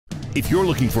If you're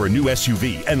looking for a new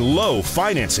SUV and low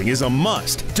financing is a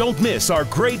must, don't miss our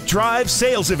Great Drive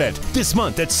sales event this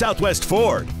month at Southwest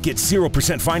Ford. Get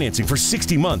 0% financing for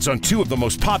 60 months on two of the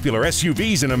most popular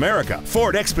SUVs in America,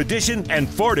 Ford Expedition and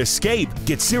Ford Escape.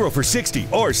 Get 0 for 60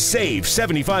 or save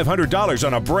 $7,500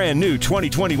 on a brand new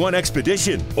 2021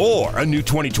 Expedition. Or a new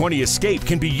 2020 Escape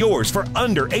can be yours for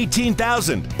under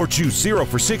 $18,000. Or choose 0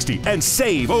 for 60 and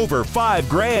save over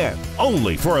 $5,000.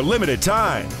 Only for a limited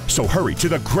time. So hurry to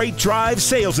the Great Drive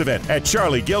sales event at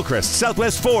Charlie Gilchrist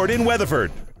Southwest Ford in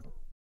Weatherford.